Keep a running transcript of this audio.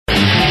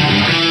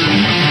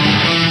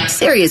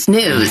Serious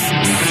news,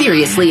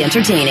 seriously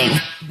entertaining.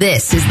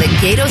 This is the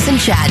Gaydos and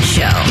Chad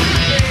Show.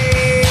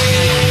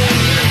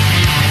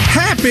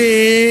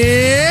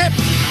 Happy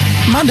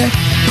Monday.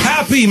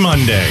 Happy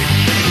Monday.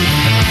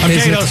 I'm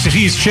Gaydos,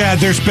 he's Chad,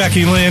 there's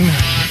Becky Lynn.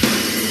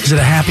 Is it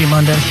a happy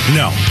Monday?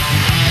 No.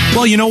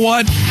 Well, you know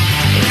what?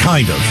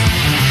 Kind of.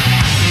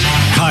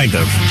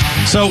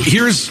 So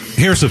here's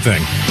the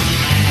thing.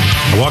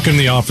 I walk in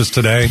the office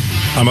today.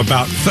 I'm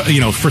about,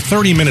 for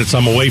 30 minutes,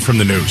 I'm away from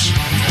the news.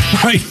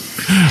 Right?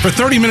 For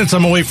 30 minutes,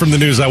 I'm away from the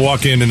news. I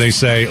walk in and they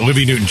say,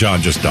 Olivia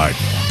Newton-John just died.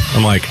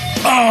 I'm like,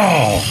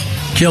 oh.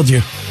 Killed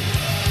you.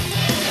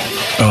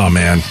 Oh,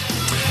 man.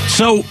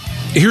 So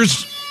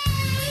here's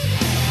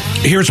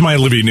my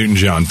Olivia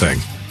Newton-John thing.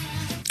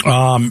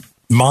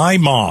 My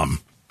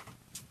mom,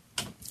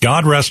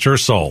 God rest her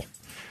soul,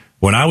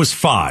 when I was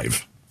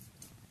 5,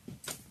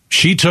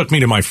 she took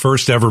me to my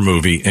first ever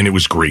movie, and it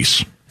was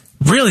Grease.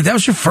 Really? That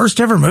was your first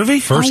ever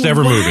movie? First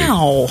ever movie.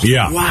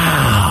 Yeah.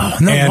 Wow.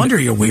 No wonder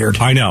you're weird.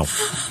 I know.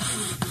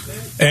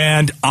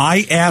 And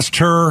I asked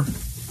her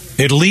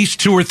at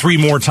least 2 or 3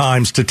 more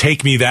times to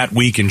take me that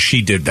week, and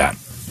she did that.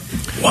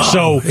 Wow.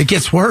 So it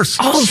gets worse.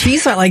 Oh,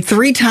 she's like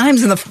 3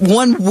 times in the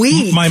 1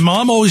 week. My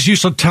mom always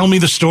used to tell me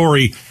the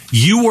story.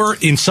 You were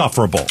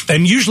insufferable,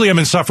 and usually I'm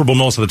insufferable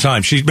most of the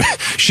time.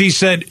 She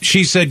said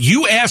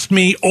you asked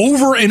me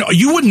over, and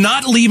you would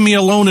not leave me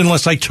alone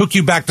unless I took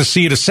you back to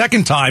see it a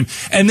second time,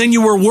 and then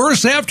you were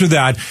worse after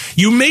that.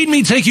 You made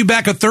me take you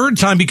back a third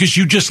time because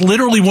you just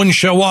literally wouldn't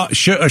shut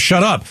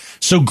up.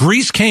 So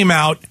Grease came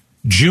out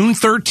June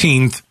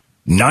 13th,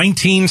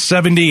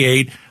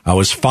 1978. I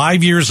was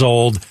 5 years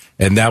old.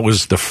 And that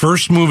was the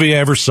first movie I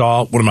ever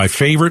saw, one of my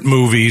favorite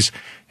movies.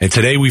 And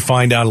today we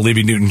find out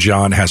Olivia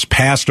Newton-John has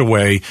passed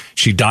away.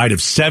 She died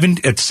at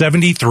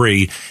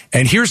 73.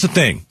 And here's the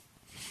thing.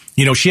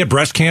 She had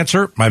breast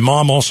cancer. My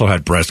mom also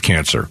had breast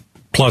cancer,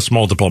 plus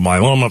multiple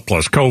myeloma,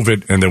 plus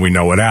COVID. And then we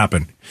know what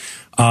happened.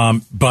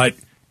 But,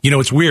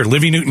 it's weird.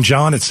 Olivia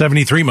Newton-John at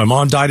 73. My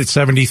mom died at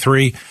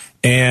 73.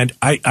 And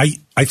I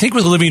think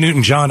with Olivia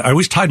Newton-John, I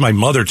always tied my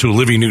mother to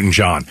Olivia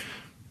Newton-John.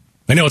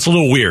 I know it's a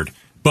little weird,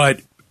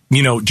 but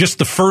just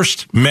the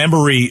first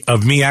memory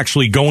of me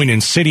actually going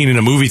and sitting in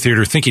a movie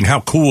theater thinking how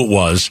cool it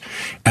was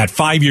at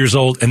 5 years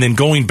old and then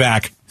going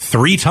back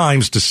 3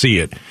 times to see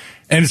it.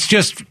 And it's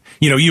just,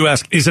 you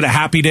ask, is it a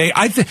happy day?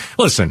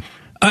 Listen,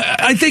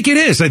 I think it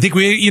is. I think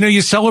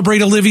you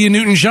celebrate Olivia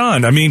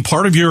Newton-John. I mean,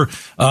 part of your,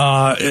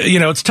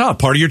 it's tough.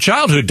 Part of your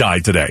childhood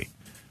died today.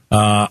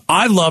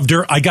 I loved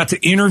her. I got to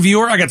interview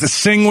her. I got to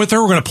sing with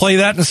her. We're going to play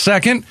that in a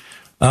second.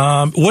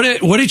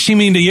 What did she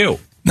mean to you?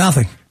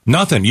 Nothing.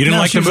 Nothing. You didn't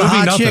like the movie? She was a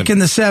hot Nothing. chick in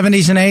the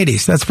 70s and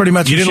 80s. That's pretty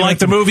much. You didn't like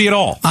the movie at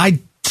all? I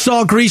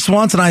saw Grease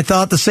once, and I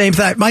thought the same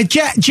thing.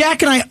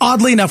 Jack and I,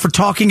 oddly enough, were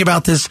talking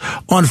about this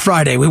on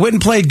Friday. We went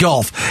and played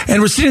golf,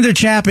 and we're sitting there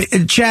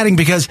chatting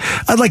because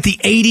I'd like the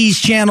 80s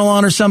channel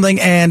on or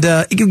something, and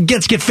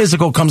Get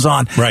Physical comes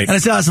on. Right. And I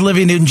said, it's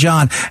Olivia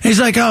Newton-John. And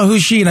he's like, oh,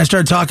 who's she? And I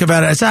started talking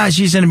about it. I said,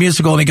 she's in a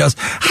musical. And he goes,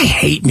 I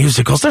hate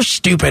musicals. They're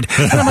stupid.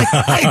 And I'm like,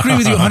 I agree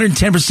with you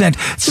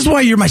 110%. This is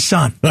why you're my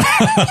son.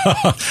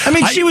 I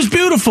mean, she was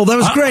beautiful. That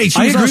was great.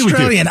 She was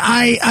Australian.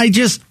 I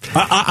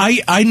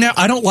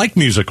don't like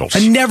musicals.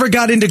 I never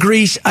got into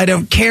Grease. I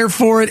don't care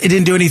for it. It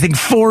didn't do anything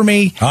for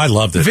me. I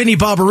loved it. Vinnie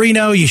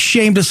Barbarino, you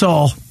shamed us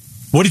all.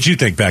 What did you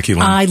think, Becky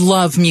Lynn? I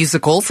love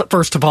musicals.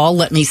 First of all,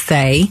 let me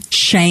say,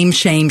 shame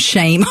on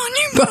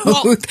you both.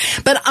 Well,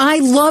 but I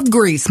love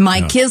Grease.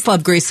 My kids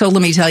love Grease. So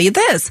let me tell you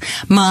this.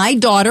 My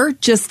daughter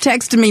just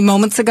texted me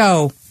moments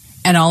ago,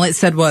 and all it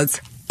said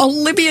was,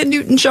 Olivia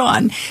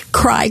Newton-John,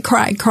 cry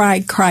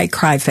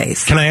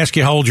face. Can I ask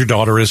you how old your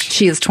daughter is?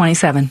 She is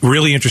 27.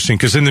 Really interesting,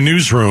 because in the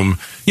newsroom,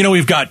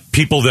 we've got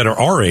people that are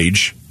our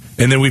age,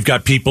 and then we've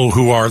got people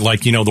who are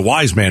like, the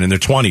wise man in their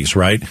 20s,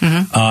 right?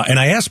 Mm-hmm. And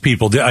I asked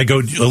people, I go,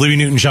 Olivia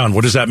Newton-John,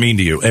 what does that mean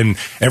to you? And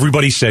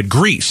everybody said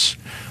Grease.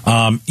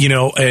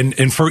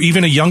 And for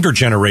even a younger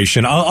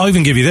generation, I'll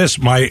even give you this.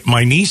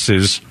 My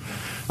nieces,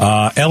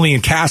 Ellie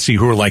and Cassie,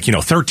 who are like,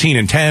 13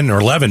 and 10 or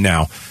 11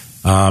 now,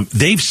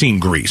 they've seen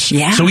Grease.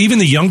 Yeah. So even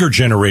the younger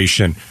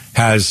generation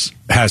has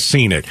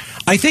seen it.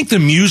 I think the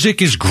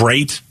music is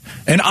great.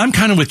 And I'm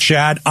kind of with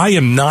Chad. I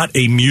am not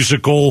a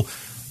musical.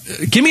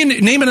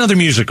 Name another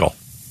musical.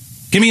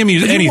 Give me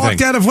anything. You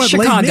walked out of what?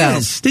 Chicago. Les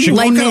Mis. Did you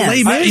walk out of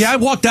Les Mis? I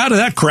walked out of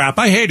that crap.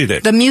 I hated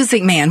it. The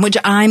Music Man, which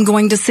I'm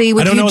going to see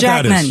with Hugh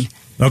Jackman. That is.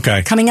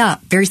 Okay. Coming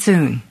up very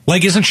soon.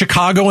 Like, isn't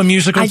Chicago a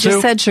musical, I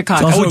just said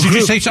Chicago. Oh, did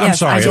you say? I'm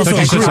sorry. I thought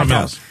you said something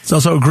else. It's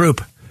also a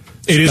group.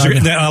 It is.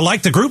 I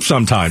like the group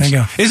sometimes.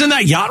 There you go. Isn't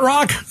that yacht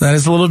rock? That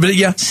is a little bit.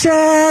 Yeah.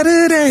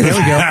 Saturday. There we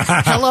go.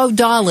 Hello,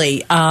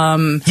 Dolly.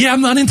 Yeah,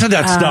 I'm not into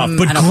that stuff.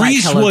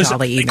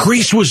 But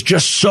Grease was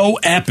just so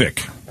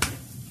epic.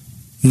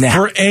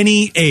 For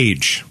any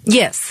age.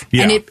 Yes.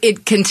 Yeah. And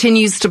it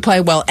continues to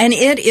play well. And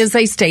it is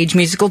a stage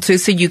musical, too,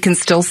 so you can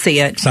still see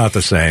it. It's not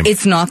the same.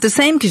 It's not the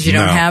same because you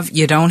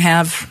don't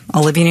have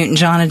Olivia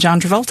Newton-John and John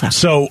Travolta.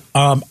 So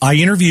I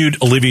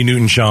interviewed Olivia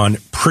Newton-John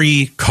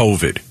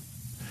pre-COVID.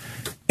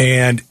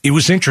 And it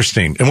was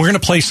interesting. And we're going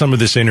to play some of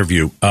this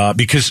interview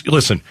because,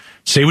 listen,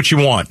 say what you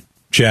want,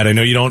 Chad. I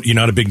know you're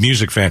not a big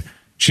music fan.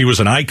 She was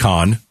an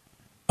icon,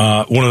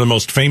 one of the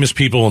most famous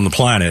people on the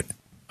planet.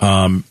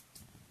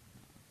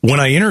 When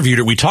I interviewed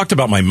her, we talked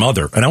about my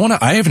mother. And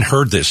I haven't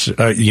heard this.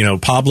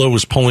 Pablo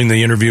was pulling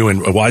the interview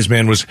and a wise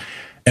man was.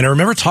 And I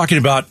remember talking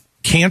about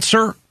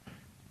cancer,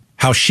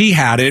 how she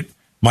had it,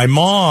 my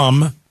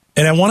mom.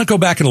 And I want to go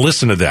back and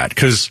listen to that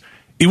because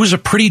it was a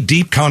pretty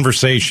deep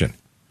conversation.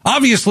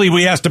 Obviously,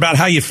 we asked about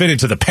how you fit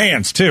into the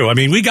pants, too. I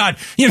mean, we got,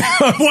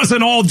 it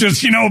wasn't all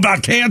just,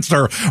 about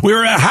cancer. We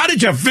were, how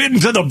did you fit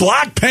into the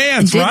black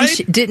pants,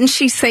 right? Didn't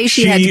she say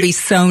she had to be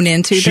sewn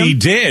into them? She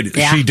did.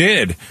 Yeah. She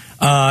did.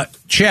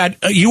 Chad,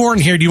 you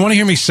weren't here. Do you want to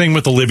hear me sing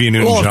with Olivia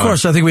Newton-John? Well, of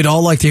course. I think we'd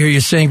all like to hear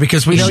you sing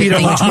because we know you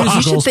don't watch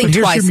musicals. You should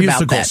think twice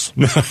about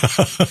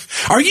that.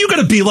 Are you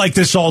going to be like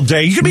this all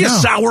day? You could be a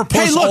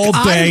sourpuss all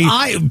day.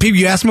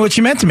 You asked me what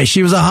she meant to me.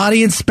 She was a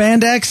hottie in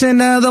spandex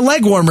and the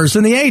leg warmers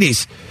in the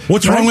 80s.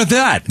 What's wrong with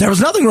that? There was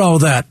nothing wrong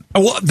with that.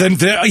 Well, then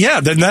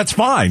that's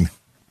fine.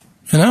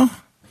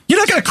 You're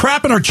not going to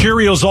crap in our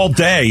Cheerios all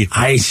day.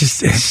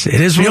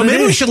 It is what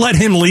maybe we should let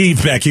him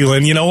leave, Becky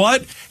Lynn. You know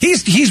what?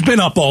 He's been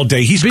up all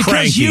day. He's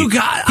cranky.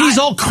 He's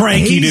all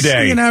cranky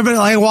today. But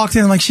I walked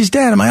in like, she's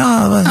dead. I'm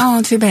like,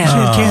 oh, too bad. She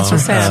had cancer.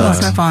 Sad.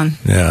 That's not fun.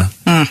 Yeah.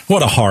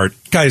 What a heart.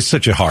 Guy is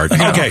such a heart.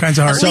 Okay. All kinds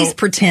of heart. At least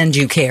pretend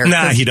you care.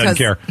 Nah, he doesn't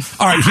care.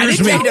 All right, here's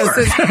me.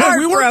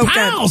 We were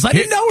pals. I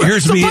didn't know her.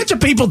 There's a bunch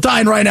of people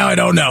dying right now I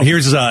don't know.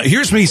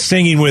 Here's me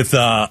singing with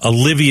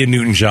Olivia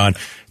Newton-John.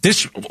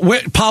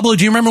 Pablo,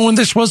 do you remember when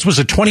this was? Was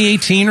it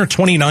 2018 or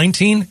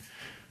 2019?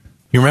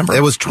 You remember?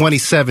 It was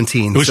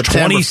 2017. It was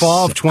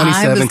fall of 2017.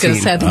 I was going to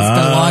say it's been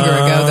longer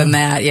ago than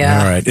that, yeah.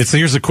 All right.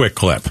 Here's a quick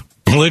clip.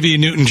 Olivia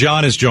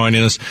Newton-John is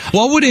joining us.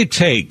 What would it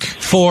take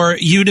for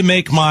you to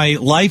make my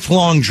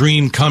lifelong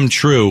dream come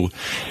true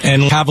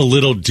and have a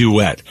little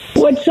duet?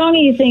 What song are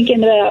you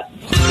thinking about?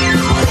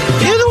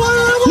 You're the one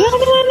I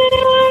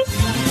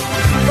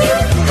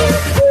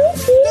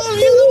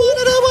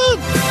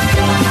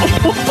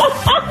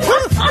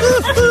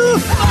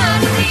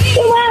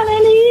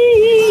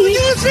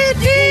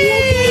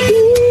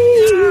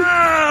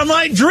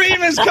My dream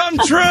has come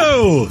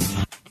true.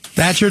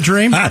 That's your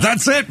dream?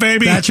 That's it,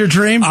 baby. That's your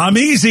dream? I'm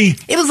easy.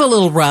 It was a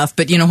little rough,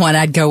 but you know what?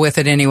 I'd go with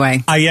it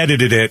anyway. I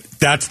edited it.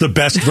 That's the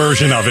best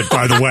version of it,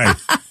 by the way.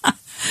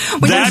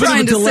 When you're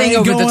trying to sing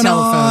over the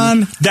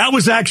telephone. That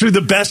was actually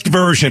the best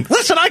version.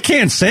 Listen, I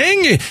can't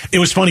sing. It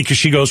was funny because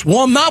she goes, well,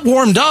 I'm not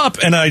warmed up.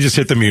 And I just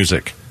hit the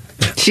music.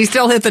 She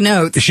still hit the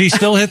notes. She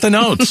still hit the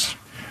notes.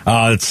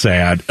 Oh, it's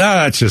sad.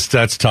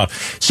 That's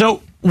tough.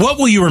 So what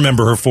will you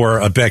remember her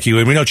for, Becky?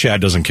 We know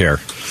Chad doesn't care.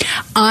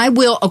 I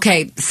will.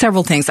 Okay,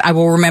 several things. I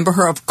will remember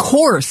her, of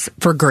course,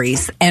 for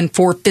Grease and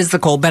for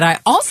Physical. But I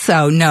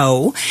also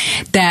know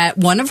that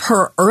one of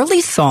her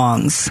early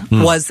songs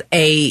was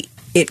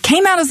it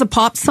came out as a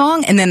pop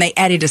song, and then they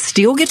added a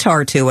steel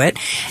guitar to it,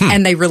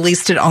 and they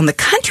released it on the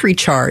country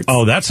charts.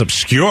 Oh, that's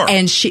obscure.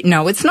 And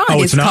no, it's not.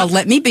 Oh, it's called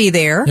Let Me Be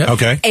There. Yep.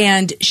 Okay.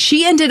 And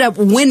she ended up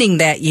winning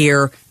that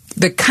year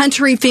the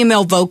Country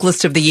Female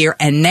Vocalist of the Year,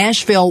 and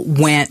Nashville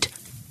went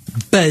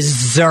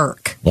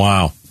berserk.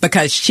 Wow.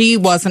 Because she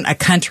wasn't a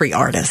country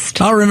artist.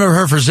 I'll remember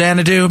her for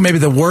Xanadu, maybe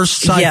the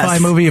worst sci-fi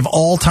movie of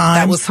all time.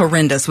 That was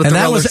horrendous. With and the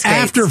that roller was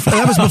skates.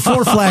 that was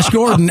before Flash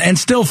Gordon, and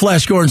still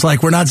Flash Gordon's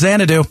like, we're not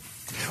Xanadu.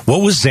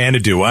 What was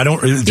Xanadu? You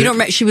don't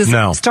remember? She was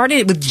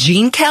started with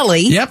Gene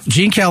Kelly. Yep,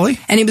 Gene Kelly.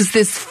 And it was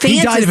this fantasy.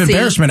 He died of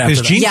embarrassment after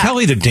that. Is Gene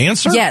Kelly the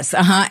dancer? Yes,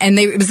 And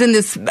it was in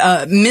this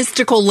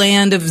mystical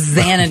land of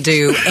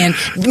Xanadu. And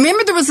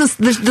remember, there was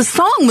the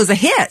song was a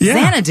hit,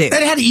 Xanadu. It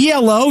had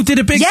ELO, did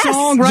a big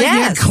song, right? Yes.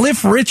 You had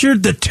Cliff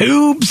Richard, the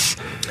Tubes.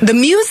 The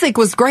music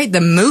was great.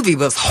 The movie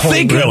was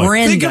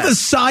horrendous. Think of a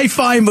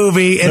sci-fi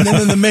movie, and then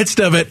in the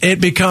midst of it, it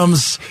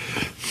becomes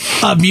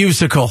a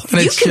musical.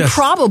 And you can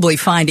probably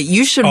find it.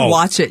 You should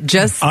watch it.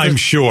 I'm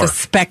sure. The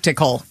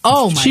spectacle.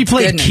 Oh, my She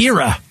played goodness.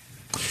 Kira.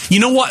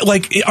 You know what?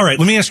 All right,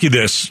 let me ask you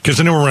this,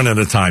 because I know we're running out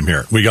of time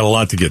here. We got a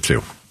lot to get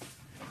to.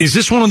 Is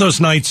this one of those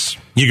nights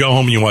you go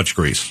home and you watch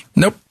Grease?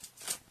 Nope.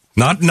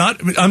 Not.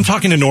 I'm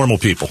talking to normal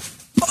people.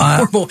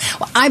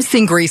 I've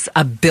seen Grease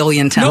a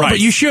billion times. No, but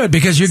you should,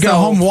 because you go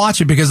home and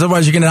watch it, because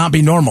otherwise you're going to not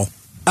be normal.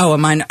 Oh,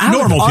 am I?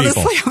 Normal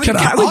honestly, people. If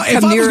I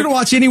was going to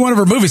watch any one of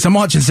her movies, I'm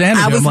watching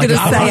Xanadu. I was going to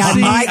say, I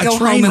might go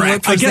home and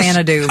look for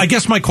Xanadu. I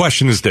guess my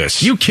question is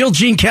this. You killed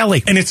Gene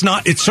Kelly. And it's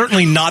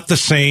certainly not the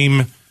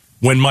same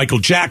when Michael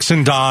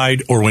Jackson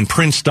died or when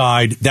Prince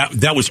died.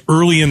 That was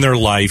early in their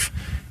life.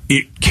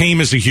 It came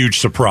as a huge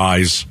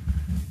surprise.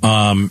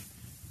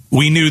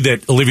 We knew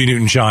that Olivia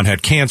Newton-John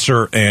had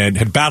cancer and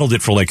had battled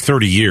it for like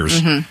 30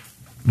 years.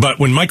 Mm-hmm. But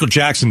when Michael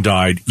Jackson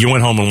died, you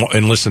went home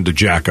and listened to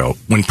Jacko.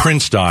 When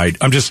Prince died,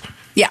 I'm just...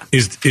 Yeah.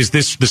 Is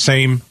this the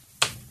same?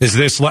 Is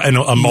this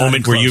a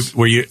moment where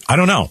you? I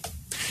don't know,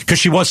 because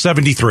she was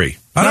 73.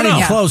 I don't know. Not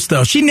even close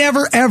though. She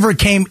never ever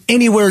came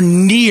anywhere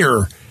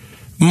near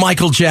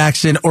Michael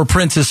Jackson or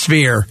Prince's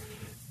sphere,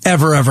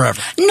 ever.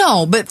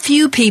 No, but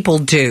few people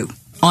do.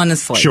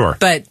 honestly. Sure.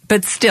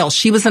 But still,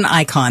 she was an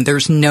icon.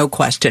 There's no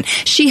question.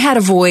 She had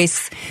a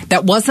voice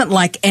that wasn't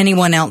like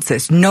anyone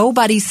else's.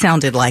 Nobody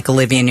sounded like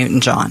Olivia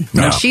Newton-John.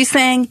 No. When she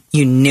sang,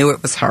 you knew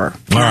it was her.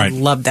 All right. I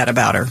love that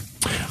about her.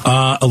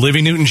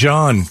 Olivia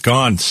Newton-John,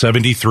 gone,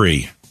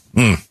 73.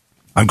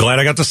 I'm glad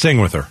I got to sing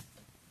with her.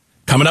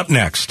 Coming up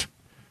next.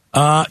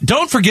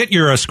 Don't forget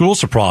your school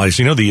supplies.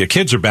 You know, the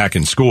kids are back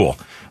in school.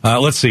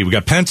 Let's see. We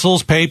got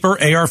pencils, paper,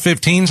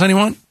 AR-15s.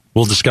 Anyone?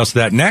 We'll discuss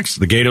that next.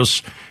 The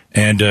Gaydos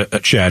and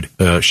Chad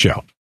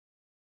show.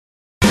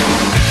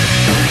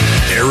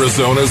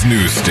 Arizona's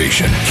news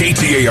station,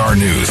 KTAR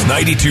News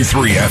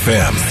 92.3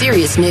 FM.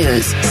 Serious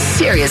news,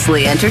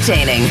 seriously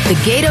entertaining. The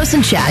Gaydos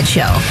and Chad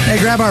Show. Hey,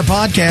 grab our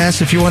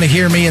podcast if you want to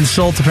hear me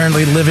insult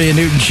apparently Olivia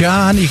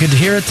Newton-John. You can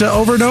hear it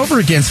over and over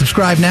again.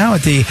 Subscribe now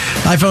at the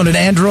iPhone and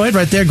Android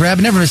right there. Grab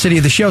it. Never miss any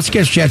of the show. It's the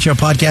Gaydos Chad Show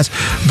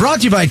podcast brought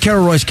to you by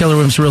Carol Royce, Keller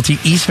Williams Realty,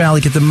 East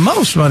Valley. Get the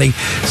most money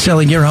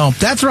selling your home.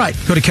 That's right.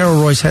 Go to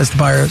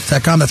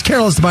CarolRoyceHasTheBuyers.com. That's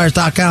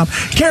CarolHasTheBuyers.com.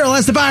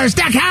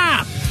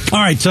 CarolHasTheBuyers.com. All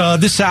right,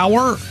 this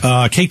hour,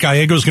 Kate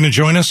Gallego is going to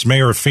join us,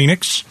 mayor of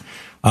Phoenix.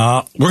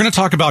 We're going to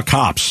talk about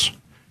cops,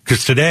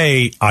 because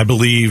today, I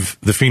believe,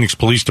 the Phoenix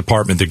Police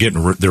Department, they're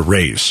getting their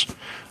raise.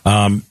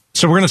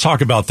 So we're going to talk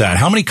about that.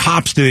 How many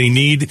cops do they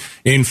need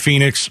in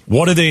Phoenix?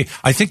 What are they?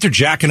 I think they're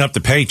jacking up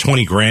the pay,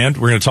 $20,000.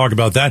 We're going to talk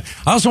about that.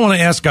 I also want to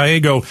ask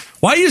Gallego,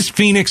 why is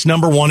Phoenix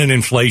number one in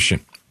inflation?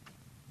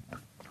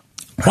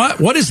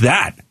 What is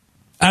that?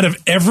 Out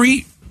of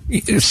every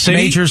city?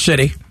 Major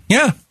city.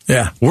 Yeah.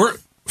 Yeah.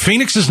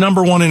 Phoenix is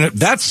number one in it.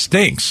 That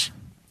stinks.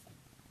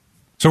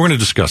 So we're going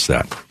to discuss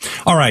that.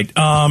 All right.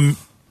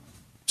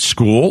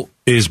 School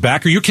is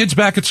back. Are your kids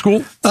back at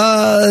school?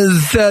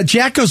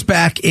 Jack goes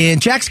back in.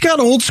 Jack's got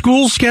an old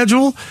school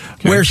schedule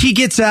where he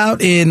gets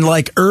out in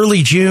like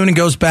early June and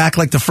goes back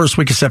like the first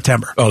week of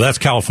September. Oh, that's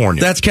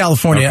California. That's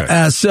California.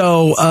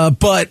 Okay.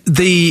 But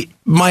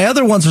my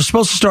other ones were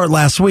supposed to start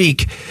last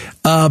week,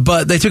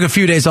 but they took a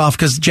few days off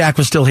because Jack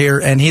was still here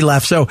and he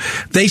left. So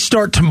they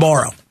start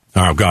tomorrow.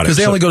 Oh, got it. Because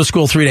they only go to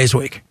school 3 days a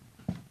week.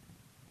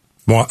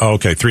 Well,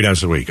 okay, 3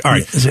 days a week. All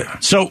right.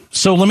 So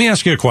let me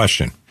ask you a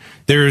question.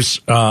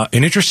 There's an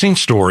interesting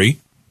story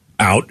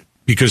out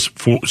because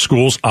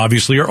schools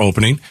obviously are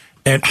opening.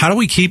 And how do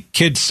we keep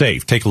kids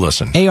safe? Take a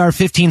listen.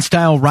 AR-15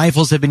 style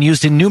rifles have been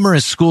used in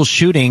numerous school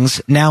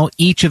shootings. Now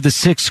each of the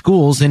 6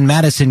 schools in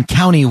Madison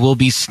County will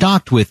be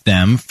stocked with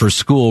them for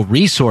school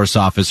resource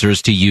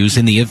officers to use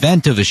in the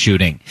event of a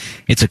shooting.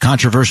 It's a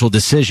controversial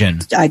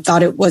decision. I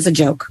thought it was a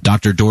joke.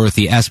 Dr.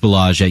 Dorothy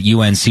Espelage at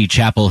UNC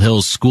Chapel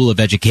Hill's School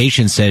of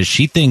Education says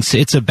she thinks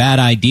it's a bad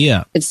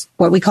idea. It's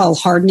what we call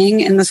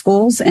hardening in the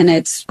schools, and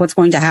it's what's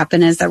going to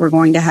happen is that we're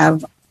going to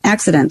have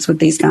accidents with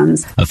these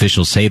guns.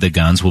 Officials say the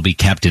guns will be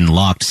kept in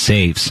locked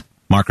safes.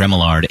 Mark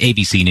Remillard,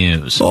 ABC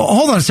News. Well,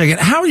 hold on a second.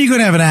 How are you going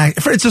to have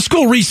it's a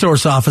school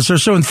resource officer,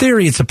 so in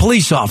theory it's a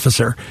police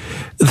officer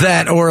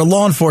or a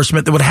law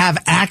enforcement that would have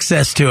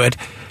access to it.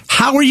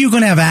 How are you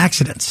going to have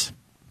accidents?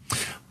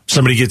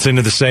 Somebody gets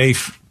into the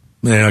safe,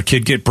 a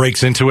kid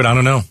breaks into it, I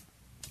don't know.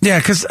 Yeah,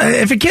 because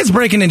if a kid's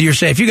breaking into your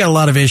safe, you got a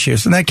lot of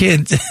issues, and that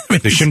kid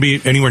they shouldn't be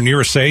anywhere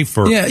near a safe.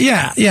 Or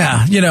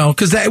yeah. You know,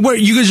 because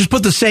you can just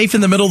put the safe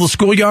in the middle of the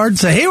schoolyard and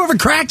say, "Hey, whoever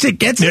cracks it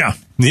gets it."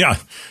 Yeah.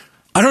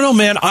 I don't know,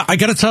 man. I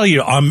got to tell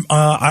you,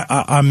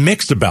 I'm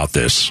mixed about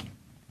this.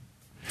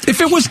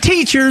 If it was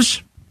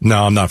teachers,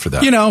 no, I'm not for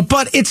that. You know,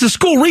 but it's a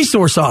school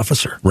resource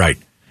officer, right?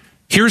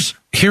 Here's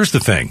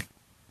the thing.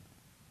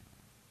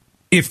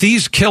 If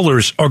these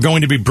killers are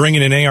going to be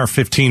bringing an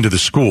AR-15 to the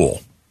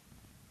school,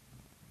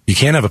 you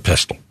can't have a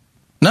pistol.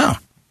 No.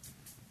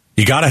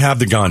 You got to have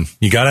the gun.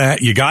 You got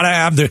to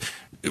have the.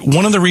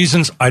 One of the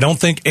reasons I don't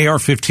think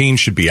AR-15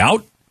 should be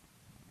out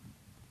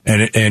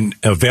and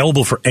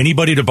available for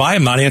anybody to buy.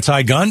 I'm not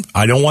anti-gun.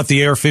 I don't want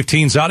the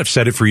AR-15s out. I've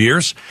said it for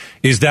years.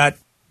 Is that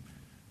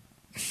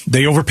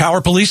they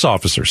overpower police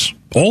officers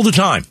all the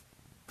time.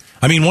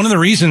 I mean, one of the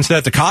reasons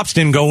that the cops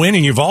didn't go in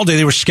Uvalde,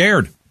 they were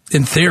scared.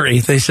 In theory,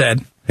 they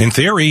said. In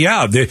theory,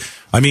 yeah.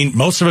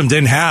 Most of them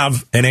didn't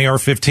have an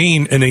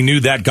AR-15, and they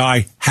knew that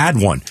guy had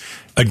one.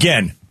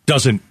 Again,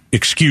 doesn't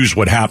excuse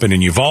what happened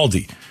in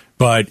Uvalde.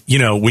 But,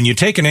 when you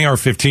take an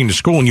AR-15 to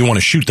school and you want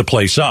to shoot the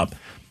place up,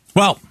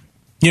 well,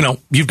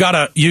 you've got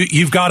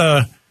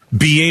to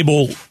be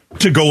able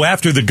to go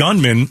after the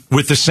gunman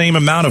with the same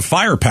amount of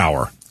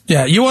firepower.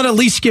 Yeah, you want to at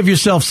least give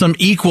yourself some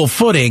equal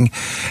footing.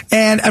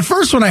 And at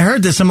first when I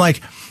heard this, I'm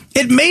like,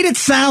 it made it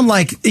sound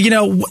like,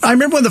 I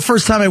remember when the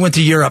first time I went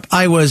to Europe,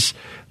 I was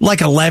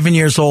like 11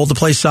 years old to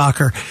play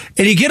soccer.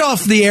 And you get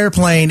off the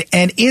airplane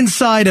and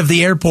inside of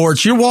the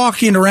airports, you're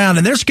walking around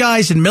and there's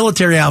guys in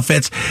military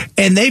outfits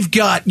and they've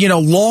got,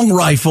 long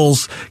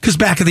rifles because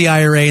back of the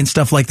IRA and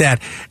stuff like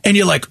that. And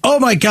you're like, oh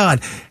my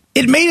God.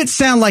 It made it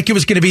sound like it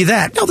was going to be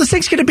that. No, this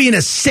thing's going to be in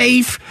a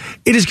safe.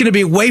 It is going to be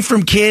away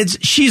from kids.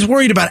 She's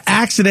worried about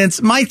accidents.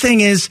 My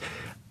thing is,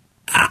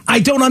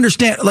 I don't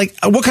understand. Like,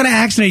 what kind of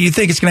accident do you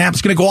think it's going to happen?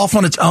 It's going to go off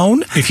on its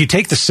own? If you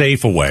take the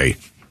safe away.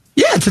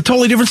 Yeah, it's a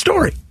totally different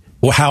story.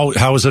 Well,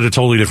 how is it a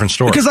totally different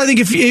story? Because I think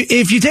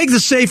if you take the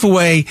safe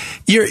away,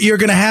 you're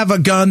going to have a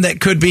gun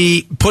that could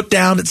be put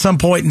down at some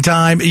point in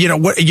time.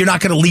 You're not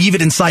going to leave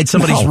it inside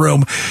somebody's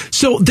room.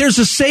 So there's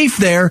a safe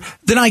there.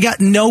 Then I got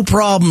no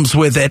problems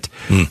with it.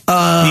 Do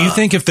you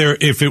think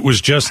if it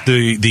was just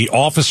the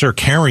officer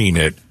carrying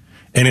it,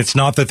 and it's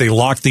not that they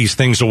locked these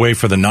things away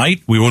for the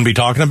night, we wouldn't be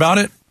talking about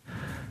it?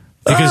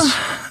 Because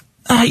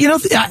I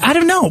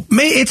don't know.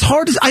 It's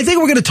hard. I think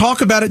we're going to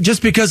talk about it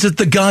just because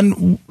the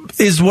gun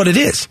is what it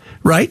is,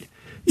 right?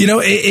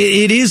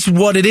 It is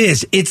what it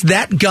is. It's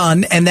that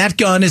gun, and that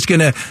gun is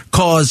going to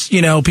cause,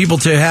 people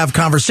to have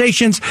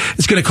conversations.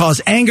 It's going to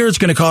cause anger. It's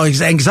going to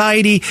cause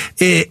anxiety.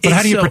 But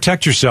how do you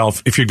protect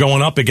yourself if you're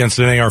going up against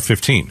an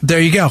AR-15? There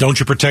you go. Don't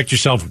you protect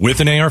yourself with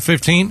an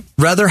AR-15?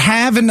 Rather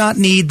have and not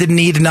need than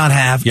need and not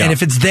have. Yeah. And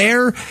if it's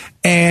there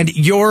and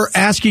you're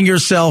asking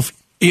yourself,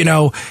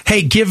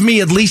 hey, give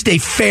me at least a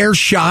fair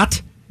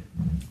shot,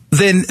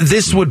 then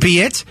this would be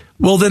it.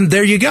 Well, then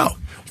there you go.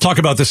 Talk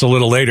about this a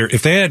little later.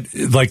 If they had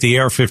like the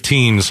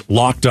AR-15s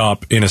locked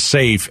up in a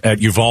safe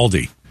at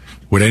Uvalde,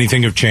 would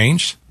anything have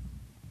changed?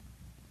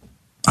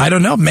 I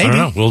don't know. Maybe. I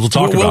don't know. We'll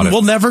talk about it.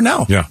 We'll never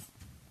know. Yeah.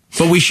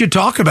 But we should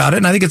talk about it,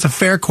 and I think it's a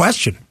fair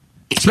question,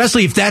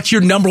 especially if that's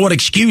your number one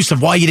excuse of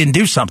why you didn't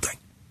do something.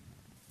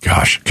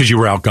 Gosh, because you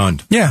were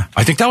outgunned. Yeah.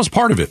 I think that was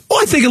part of it.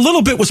 Well, I think a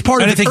little bit was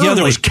part of it. And I think the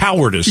other was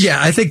cowardice. Yeah,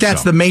 I think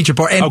that's the major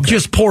part. And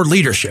just poor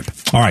leadership.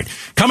 All right.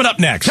 Coming up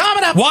next.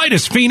 Why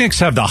does Phoenix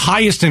have the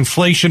highest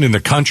inflation in the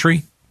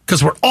country?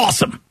 Because we're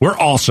awesome. We're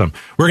awesome.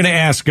 We're going to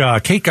ask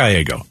Kate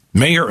Gallego,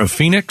 mayor of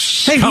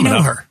Phoenix. Hey, you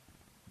know her?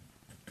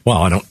 Well,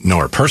 I don't know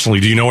her personally.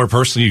 Do you know her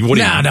personally?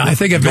 No, I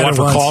think I've met her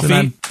for once,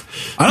 coffee.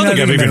 I don't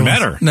think I've even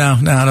met her. No,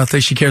 I don't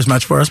think she cares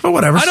much for us, but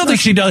whatever. I don't think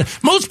she does.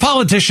 Most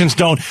politicians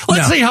don't.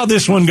 Let's see how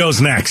this one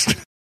goes next.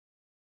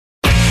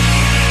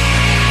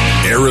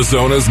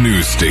 Arizona's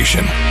news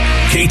station.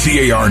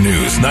 KTAR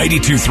News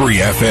 92.3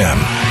 FM.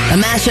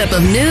 A mashup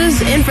of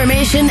news,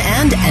 information,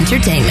 and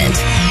entertainment.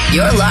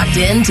 You're locked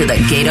in to the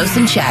Gaydos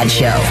and Chad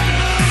Show.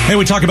 Hey,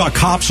 we talk about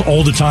cops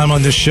all the time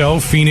on this show.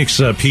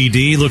 Phoenix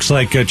PD. Looks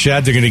like,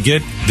 Chad, they're going to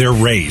get their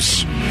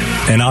raise.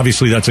 And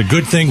obviously that's a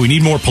good thing. We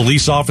need more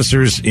police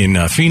officers in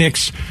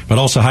Phoenix. But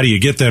also, how do you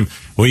get them?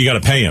 Well, you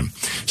got to pay them.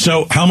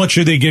 So how much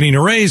are they getting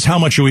a raise? How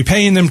much are we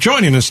paying them?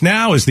 Joining us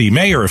now is the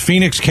mayor of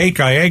Phoenix, Kate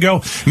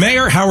Gallego.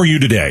 Mayor, how are you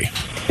today?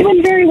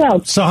 Doing very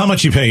well. So how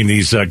much are you paying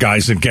these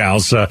guys and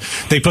gals?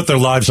 They put their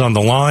lives on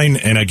the line,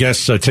 and I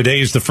guess today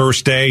is the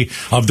first day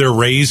of their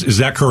raise. Is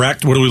that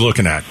correct? What are we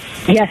looking at?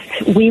 Yes,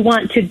 we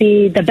want to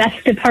be the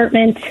best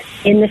department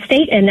in the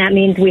state, and that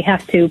means we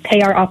have to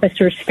pay our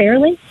officers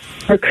fairly.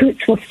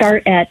 Recruits will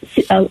start at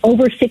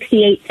over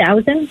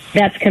 $68,000.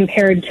 That's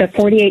compared to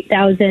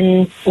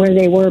 $48,000 where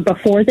they were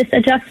before this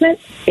adjustment.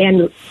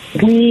 And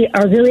we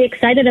are really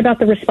excited about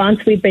the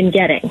response we've been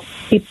getting.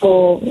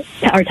 People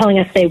are telling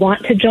us they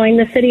want to join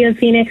the city of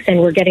Phoenix, and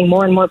we're getting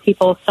more and more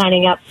people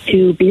signing up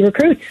to be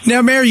recruits.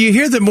 Now, Mayor, you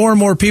hear that more and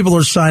more people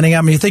are signing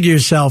up, and you think to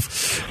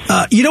yourself,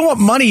 you don't want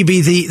money to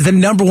be the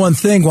number one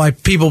thing why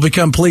people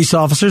become police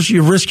officers.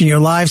 You're risking your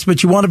lives,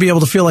 but you want to be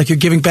able to feel like you're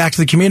giving back to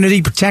the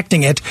community,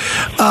 protecting it.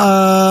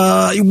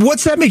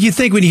 What's that make you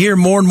think when you hear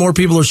more and more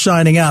people are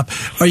signing up?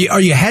 Are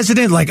you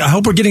hesitant? Like, I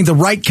hope we're getting the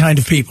right kind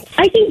of people.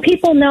 I think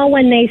people know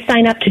when they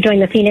sign up to join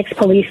the Phoenix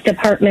Police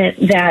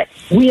Department that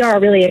we are a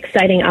really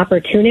exciting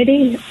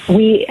opportunity.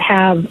 We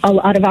have a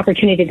lot of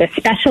opportunity to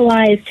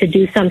specialize, to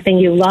do something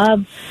you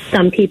love.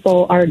 Some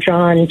people are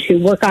drawn to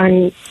work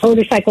on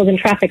motorcycles and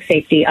traffic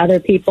safety. Other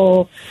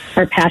people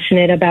are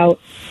passionate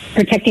about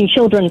protecting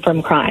children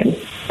from crime.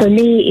 For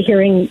me,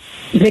 hearing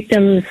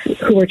victims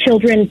who are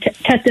children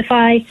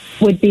testify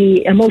would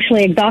be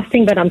emotionally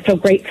exhausting, but I'm so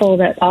grateful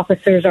that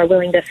officers are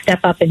willing to step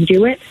up and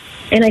do it.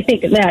 And I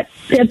think that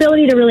the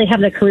ability to really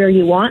have the career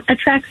you want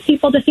attracts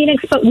people to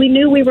Phoenix, but we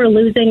knew we were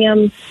losing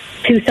them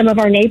to some of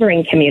our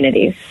neighboring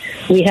communities.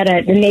 We had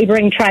a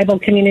neighboring tribal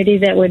community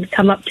that would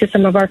come up to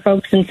some of our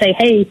folks and say,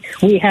 hey,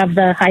 we have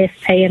the highest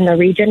pay in the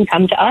region,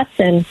 come to us.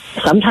 And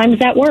sometimes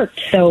that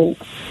worked. So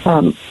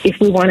if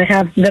we want to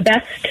have the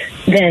best,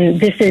 then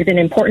this is an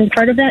important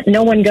part of that.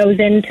 No one goes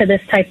into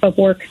this type of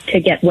work to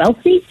get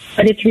wealthy,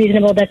 but it's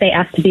reasonable that they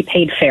ask to be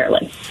paid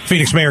fairly.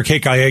 Phoenix Mayor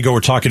Kate Gallego,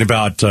 we're talking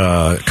about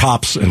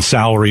cops and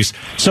salaries.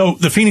 So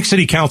the Phoenix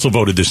City Council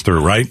voted this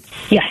through, right?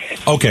 Yes.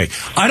 Okay.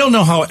 I don't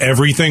know how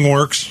everything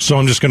works, so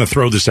I'm just going to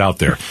throw this out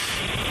there.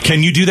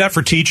 Can you do that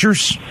for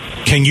teachers?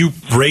 Can you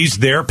raise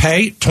their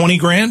pay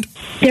 $20,000?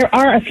 There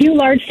are a few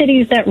large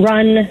cities that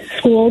run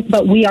schools,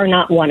 but we are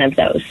not one of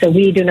those. So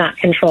we do not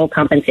control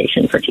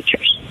compensation for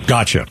teachers.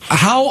 Gotcha.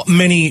 How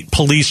many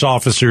police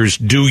officers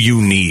do you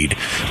need?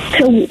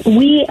 So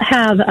we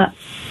have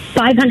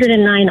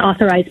 509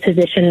 authorized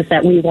positions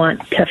that we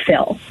want to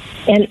fill.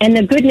 And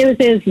the good news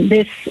is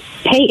this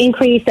pay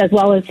increase, as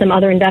well as some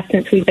other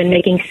investments we've been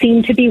making,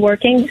 seem to be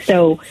working.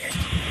 So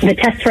the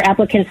test for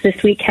applicants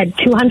this week had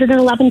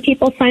 211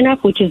 people sign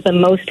up, which is the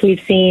most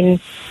we've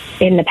seen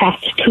in the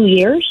past 2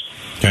 years.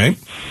 Okay.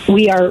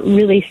 We are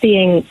really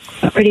seeing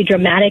a pretty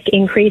dramatic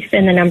increase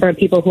in the number of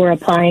people who are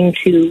applying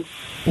to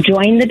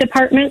join the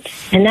department,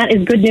 and that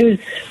is good news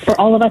for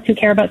all of us who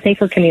care about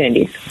safer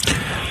communities.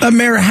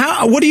 Mayor,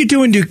 what are you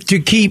doing to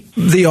keep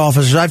the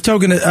officers?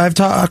 I've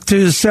talked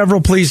to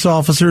several police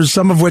officers,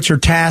 some of which are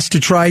tasked to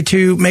try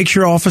to make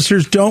sure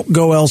officers don't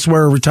go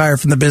elsewhere or retire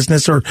from the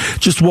business or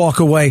just walk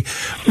away.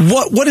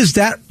 What is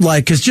that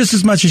like? Because just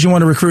as much as you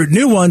want to recruit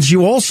new ones,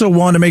 you also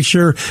want to make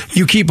sure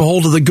you keep a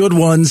hold of the good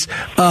ones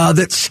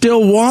that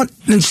still want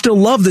and still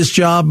love this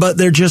job, but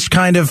they're just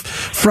kind of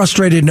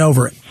frustrated and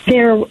over it.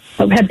 There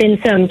have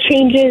been some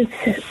changes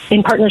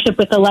in partnership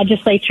with the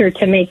legislature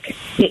to make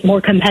it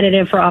more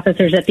competitive for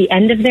officers at the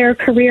end of their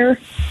career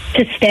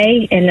to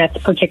stay, and that's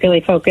particularly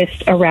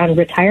focused around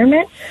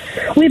retirement.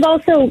 We've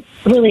also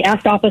really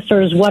asked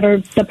officers what are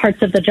the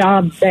parts of the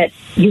job that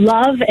you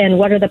love and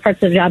what are the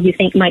parts of the job you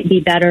think might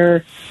be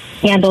better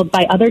handled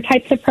by other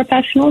types of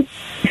professionals.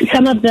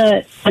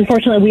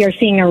 Unfortunately, we are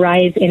seeing a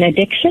rise in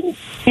addiction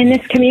in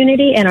this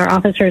community, and our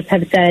officers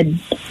have said,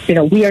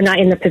 we are not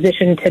in the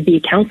position to be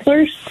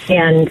counselors,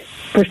 and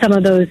for some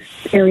of those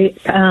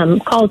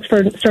calls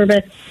for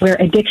service where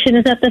addiction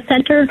is at the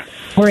center,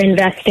 we're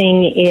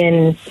investing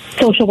in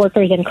social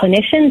workers and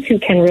clinicians who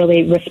can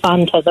really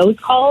respond to those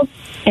calls.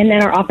 And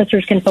then our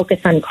officers can focus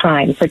on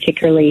crime,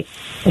 particularly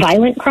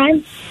violent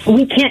crime.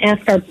 We can't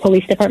ask our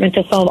police department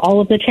to solve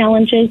all of the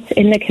challenges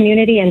in the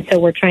community, and so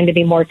we're trying to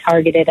be more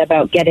targeted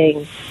about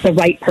getting the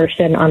right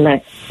person on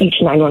each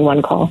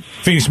 911 call.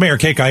 Phoenix Mayor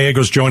Kate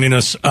Gallegos joining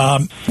us.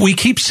 We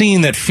keep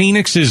seeing that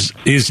Phoenix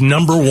is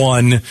number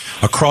one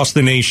across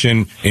the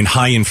nation in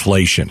high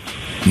inflation.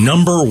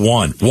 Number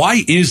one.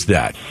 Why is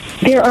that?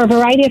 There are a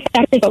variety of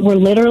factors, but we're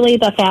literally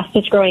the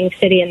fastest growing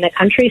city in the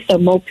country, so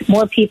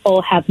more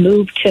people have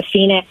moved to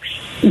Phoenix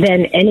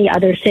than any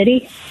other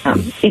city.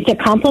 It's a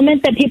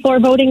compliment that people are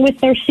voting with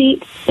their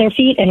feet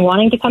and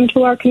wanting to come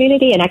to our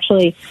community, and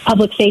actually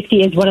public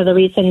safety is one of the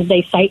reasons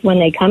they cite when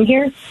they come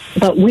here.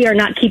 But we are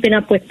not keeping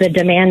up with the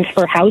demand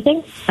for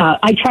housing.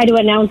 I try to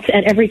announce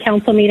at every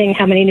council meeting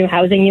how many new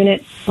housing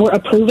units we're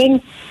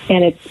approving,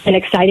 and it's been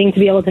exciting to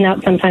be able to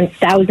announce sometimes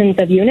thousands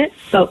of units.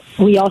 But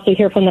we also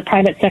hear from the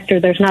private sector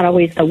there's not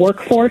always the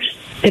workforce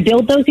to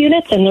build those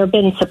units, and there have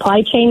been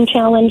supply chain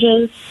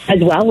challenges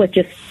as well with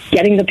just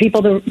getting the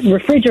people the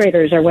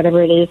refrigerators or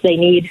whatever it is they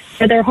need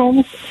for their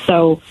homes.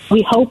 So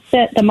we hope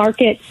that the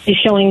market is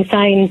showing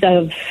signs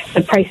of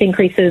the price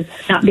increases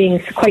not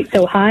being quite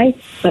so high,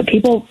 but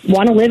people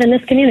want to live in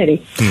this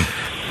community.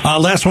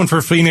 Last one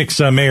for Phoenix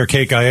Mayor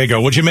Kate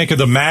Gallego. What'd you make of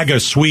the MAGA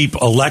sweep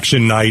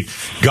election night?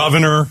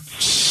 Governor,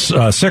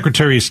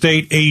 Secretary of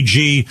State,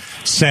 AG,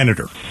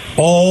 Senator.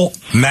 All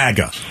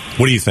MAGA.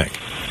 What do you think?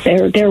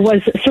 There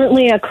was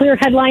certainly a clear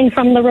headline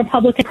from the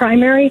Republican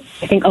primary.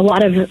 I think a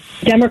lot of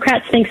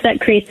Democrats think that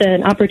creates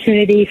an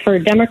opportunity for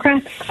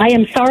Democrats. I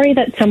am sorry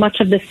that so much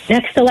of this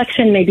next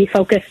election may be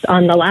focused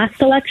on the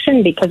last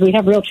election, because we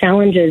have real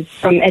challenges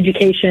from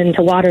education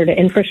to water to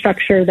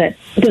infrastructure that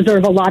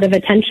deserve a lot of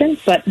attention,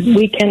 but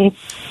we can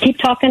keep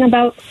talking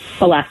about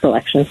the last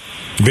election.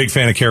 Big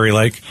fan of Carrie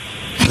Lake?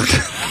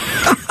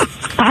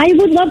 I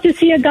would love to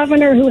see a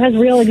governor who has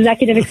real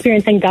executive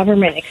experience and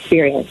government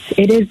experience.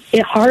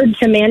 It's hard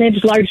to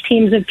manage large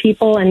teams of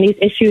people, and these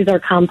issues are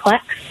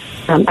complex.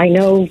 I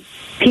know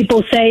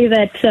people say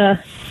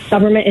that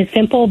government is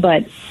simple,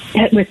 but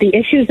with the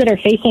issues that are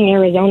facing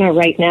Arizona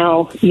right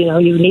now,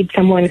 you need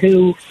someone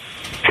who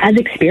has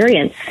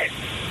experience.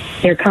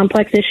 They're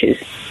complex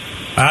issues.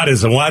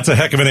 That's a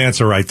heck of an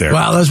answer right there.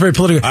 Wow, that's very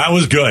political. That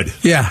was good.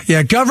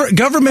 Yeah.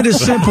 Government is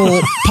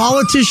simple.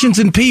 Politicians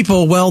and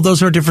people, well,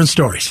 those are different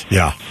stories.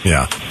 Yeah.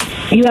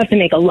 You have to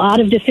make a lot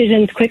of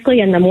decisions quickly,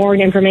 and the more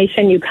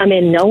information you come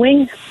in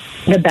knowing,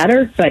 the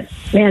better. But,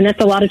 man, that's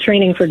a lot of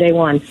training for day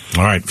one.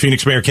 All right.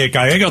 Phoenix Mayor Kate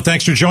Gallego,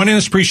 thanks for joining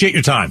us. Appreciate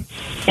your time.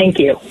 Thank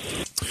you.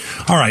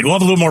 All right. We'll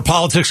have a little more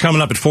politics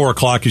coming up at 4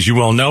 o'clock. As you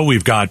well know,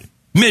 we've got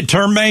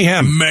midterm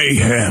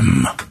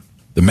mayhem.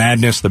 The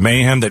madness, the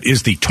mayhem that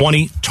is the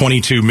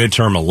 2022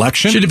 midterm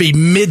election. Should it be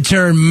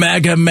midterm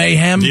MAGA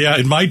mayhem? Yeah,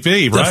 it might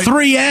be, right? The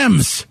 3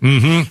 M's.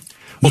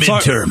 Mm-hmm.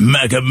 Midterm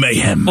MAGA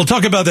mayhem. We'll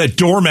talk about that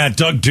doormat,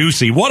 Doug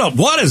Ducey.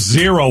 What a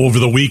zero over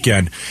the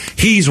weekend.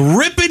 He's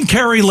ripping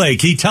Carrie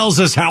Lake. He tells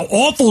us how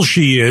awful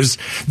she is,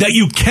 that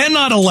you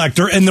cannot elect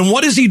her. And then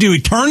what does he do?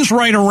 He turns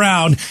right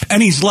around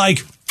and he's like,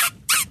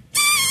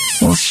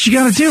 well, she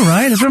got to do,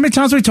 right? That's how many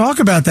times we talk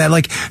about that.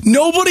 Like,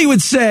 nobody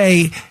would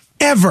say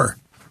ever,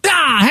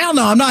 hell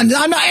no, I'm not, and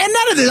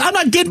none of this. I'm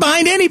not getting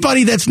behind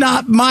anybody that's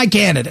not my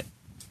candidate.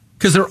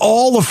 Because they're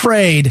all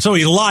afraid. So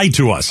he lied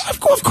to us. Of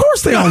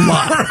course they all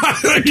lie.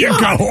 There you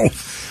go.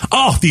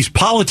 Oh, these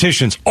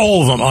politicians,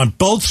 all of them on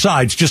both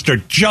sides, are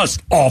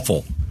just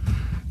awful.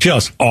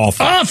 Just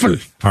awful. Awful.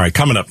 All right,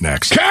 coming up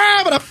next.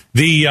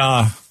 The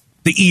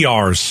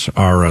ERs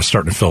are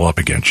starting to fill up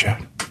again,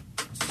 Chad.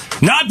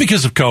 Not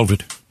because of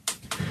COVID.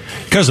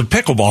 Because of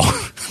pickleball.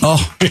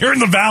 Oh. Here in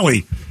the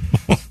Valley.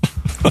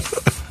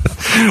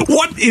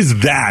 What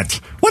is that?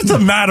 What's the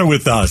matter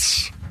with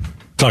us?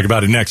 Talk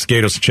about it next.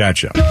 Gaydos Chat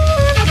Show.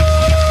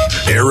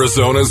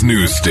 Arizona's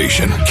news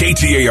station,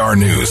 KTAR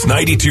News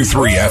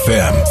 92.3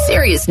 FM.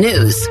 Serious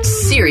news,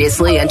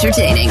 seriously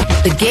entertaining.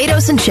 The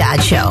Gaydos and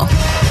Chad Show.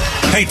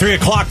 Hey, 3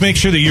 o'clock, make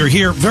sure that you're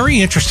here. Very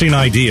interesting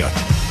idea.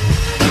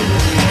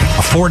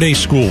 A 4-day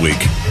school week.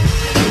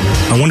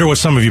 I wonder what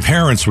some of you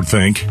parents would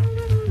think.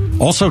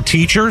 Also,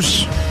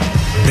 teachers,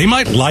 they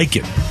might like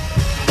it.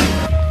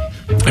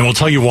 And we'll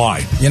tell you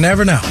why. You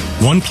never know.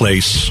 One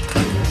place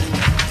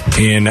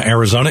in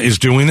Arizona is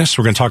doing this.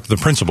 We're going to talk to the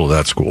principal of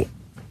that school.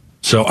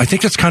 So I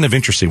think that's kind of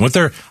interesting. I'll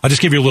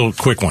just give you a little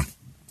quick one.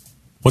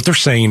 What they're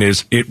saying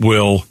is it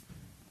will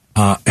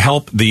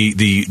help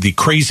the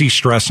crazy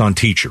stress on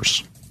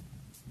teachers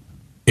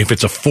if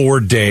it's a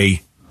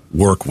 4-day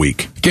work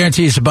week.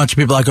 Guarantees a bunch of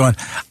people are going,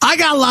 I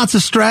got lots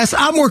of stress.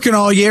 I'm working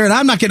all year, and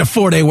I'm not getting a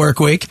 4-day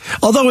work week.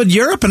 Although in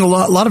Europe and a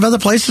lot of other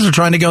places are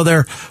trying to go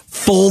there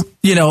full,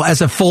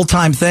 as a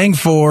full-time thing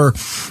for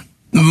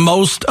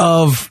most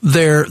of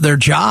their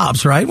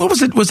jobs, right? What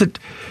was it? Was it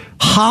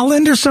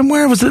Holland or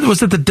somewhere? Was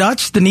it the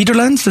Dutch, the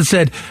Netherlands that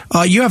said,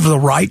 you have the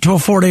right to a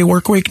 4-day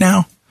work week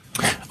now?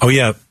 Oh,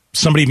 yeah.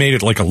 Somebody made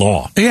it like a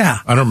law. Yeah.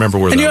 I don't remember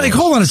where and that you're like,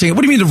 was. hold on a second.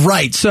 What do you mean the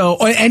right? So,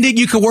 and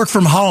you can work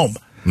from home.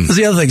 That's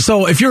the other thing.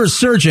 So if you're a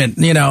surgeon,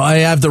 I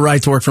have the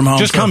right to work from home.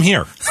 Just come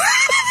here.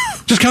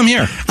 Just come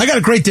here. I got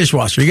a great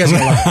dishwasher. You guys will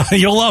love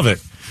it. You'll love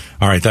it.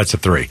 All right, that's a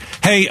 3.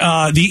 Hey,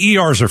 the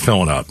ERs are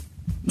filling up.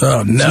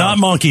 Oh, no. It's not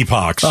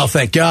monkeypox. Oh,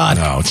 thank God.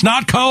 No, it's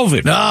not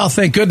COVID. Oh,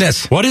 thank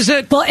goodness. What is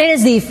it? Well, it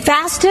is the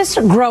fastest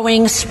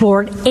growing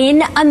sport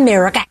in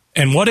America.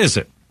 And what is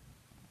it?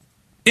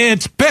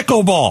 It's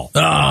pickleball.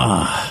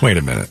 Wait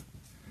a minute.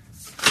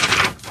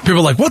 People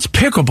are like, what's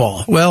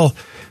pickleball? Well,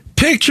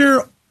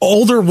 picture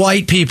older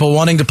white people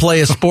wanting to play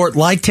a sport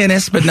like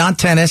tennis, but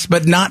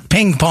not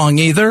ping pong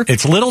either.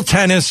 It's little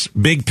tennis,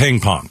 big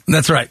ping pong.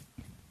 That's right.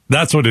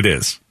 That's what it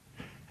is.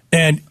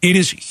 And it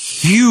is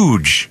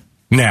huge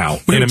now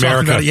we in were talking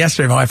America. about it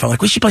yesterday. My wife felt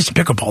like, we should play some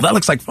pickleball. That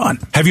looks like fun.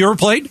 Have you ever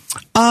played?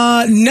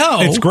 No.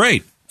 It's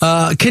great.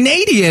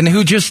 Canadian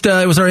who just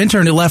was our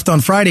intern who left on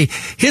Friday.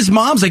 His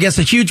mom's, I guess,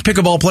 a huge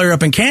pickleball player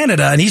up in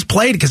Canada, and he's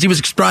played because he was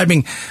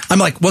describing. I'm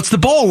like, what's the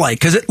ball like?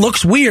 Because it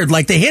looks weird,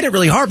 like they hit it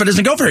really hard, but it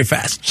doesn't go very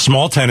fast.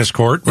 Small tennis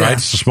court, right? Yeah.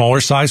 It's a smaller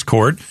size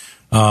court.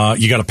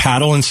 You got a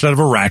paddle instead of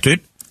a racket.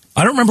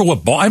 I don't remember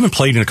what ball. I haven't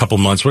played in a couple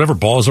of months. Whatever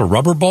ball is a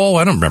rubber ball.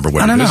 I don't remember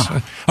what it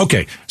is.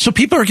 Okay, so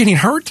people are getting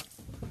hurt.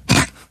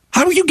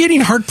 How are you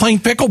getting hurt playing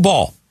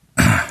pickleball?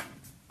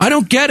 I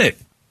don't get it.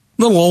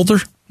 A little older,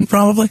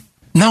 probably.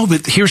 No,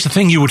 but here's the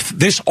thing.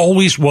 This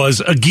always was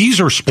a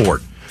geezer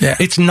sport. Yeah.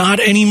 It's not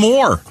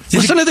anymore.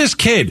 Listen to this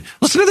kid.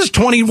 Listen to this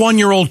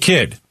 21-year-old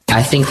kid.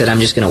 I think that I'm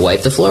just going to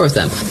wipe the floor with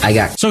them.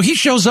 So he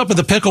shows up at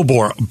the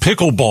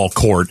pickleball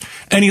court,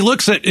 and he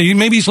looks at,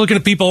 maybe he's looking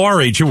at people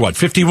our age. You're what,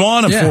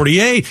 51? I'm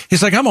 48.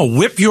 He's like, I'm going to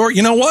whip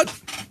you know what?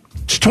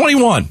 It's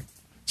 21.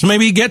 So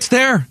maybe he gets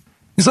there.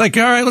 He's like,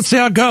 all right, let's see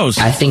how it goes.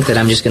 I think that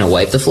I'm just going to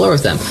wipe the floor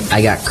with them.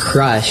 I got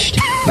crushed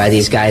by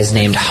these guys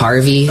named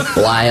Harvey,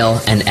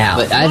 Lyle, and Al.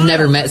 But I've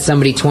never met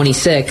somebody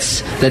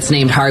 26 that's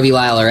named Harvey,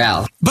 Lyle, or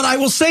Al. But I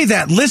will say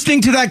that,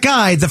 listening to that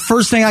guy, the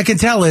first thing I can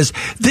tell is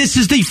this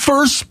is the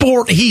first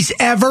sport he's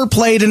ever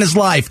played in his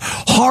life.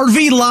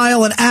 Harvey,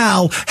 Lyle, and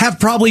Al have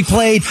probably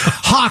played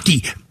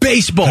hockey,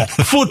 baseball,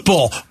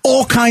 football,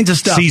 all kinds of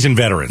stuff. Seasoned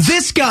veterans.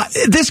 This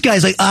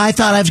guy's like, I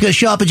thought I was going to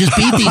show up and just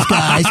beat these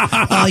guys.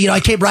 I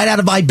came right out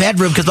of my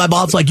bedroom because my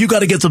mom's like, you got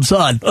to get some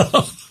sun.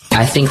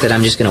 I think that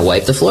I'm just going to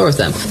wipe the floor with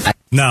them.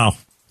 No.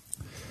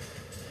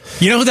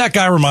 You know who that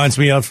guy reminds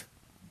me of?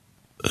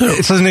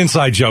 It's an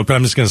inside joke, but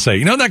I'm just going to say,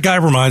 you know what that guy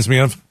reminds me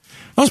of?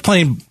 I was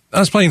playing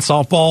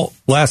softball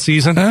last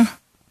season. Huh?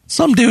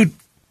 Some dude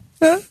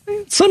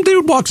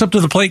walks up to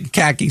the plate in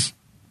khakis.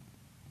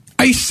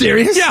 Are you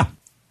serious? Yeah.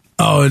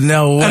 Oh,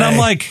 no way. And I'm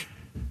like,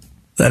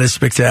 that is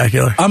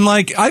spectacular. I'm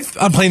like,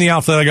 I'm playing the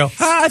outfield. I go,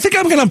 I think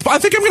I'm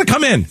gonna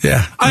come in.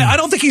 Yeah. I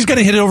don't think he's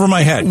gonna hit it over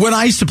my head. When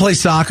I used to play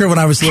soccer when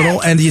I was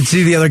little, and you'd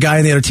see the other guy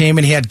in the other team,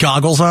 and he had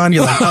goggles on,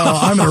 you're like, oh,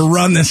 I'm gonna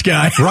run this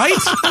guy, right?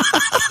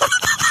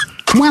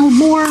 While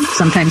more,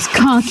 sometimes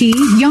cocky,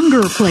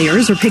 younger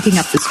players are picking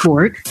up the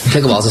sport.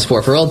 Pickleball is a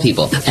sport for old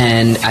people,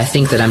 and I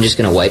think that I'm just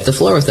going to wipe the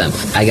floor with them.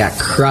 I got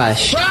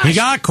crushed. He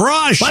got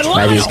crushed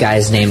by these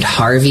guys named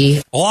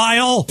Harvey,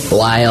 Lyle,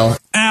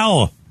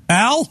 Al,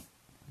 and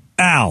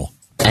Al.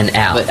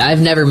 But I've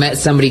never met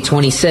somebody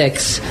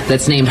 26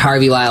 that's named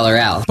Harvey, Lyle, or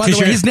Al. By the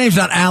way, his name's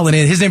not Alan.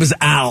 His name is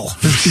Al.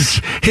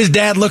 His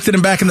dad looked at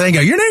him back in the day and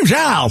go, your name's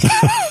Al.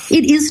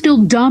 It is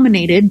still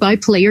dominated by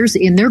players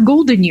in their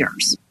golden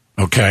years.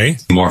 Okay.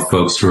 More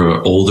folks who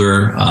are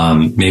older,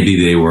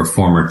 maybe they were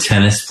former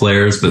tennis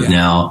players, but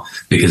now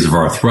because of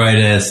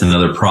arthritis and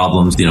other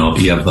problems,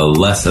 you have a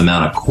less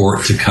amount of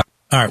court to cover.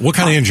 All right. What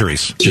kind of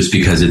injuries? Just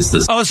because it's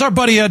the... Oh, it's our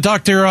buddy,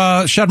 Dr.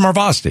 Shadmar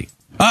Vosti.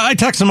 I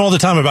text him all the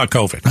time about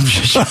COVID.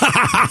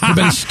 You've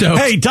been stoked.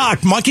 Hey, Doc,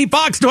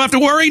 monkeypox, do I have to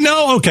worry?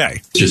 No?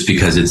 Okay. Just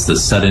because it's the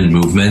sudden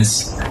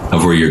movements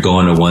of where you're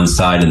going to one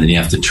side and then you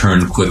have to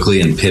turn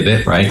quickly and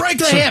pivot, right? Break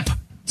the hip.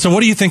 So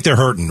what do you think they're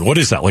hurting? What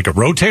is that? Like a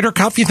rotator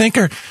cuff, you think?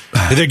 Or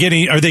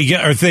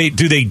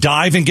do they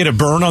dive and get a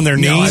burn on their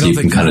knees? You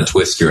can kind of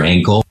twist your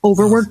ankle.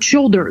 Overworked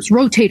shoulders,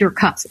 rotator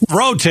cuffs.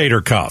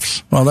 Rotator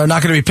cuffs. Well, they're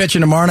not going to be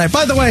pitching tomorrow night.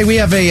 By the way, we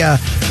have a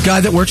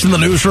guy that works in the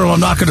newsroom. I'm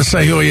not going to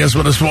say who he is,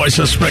 but his voice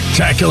is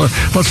spectacular.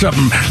 What's up,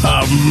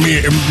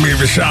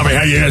 Vashabi?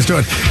 How you guys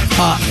doing?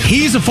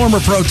 He's a former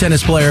pro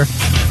tennis player,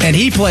 and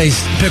he plays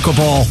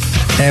pickleball.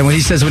 And when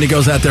he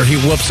goes out there, he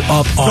whoops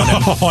up on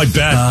him. Oh, I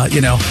bet.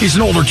 He's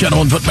an older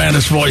gentleman, but man,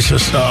 his voice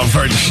is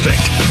very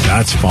distinct.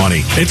 That's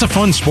funny. It's a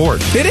fun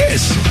sport. It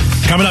is.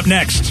 Coming up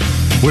next,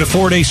 would a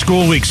 4-day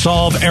school week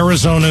solve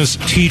Arizona's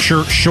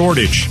teacher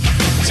shortage?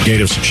 It's the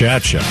Gaydos and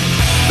Chad Show.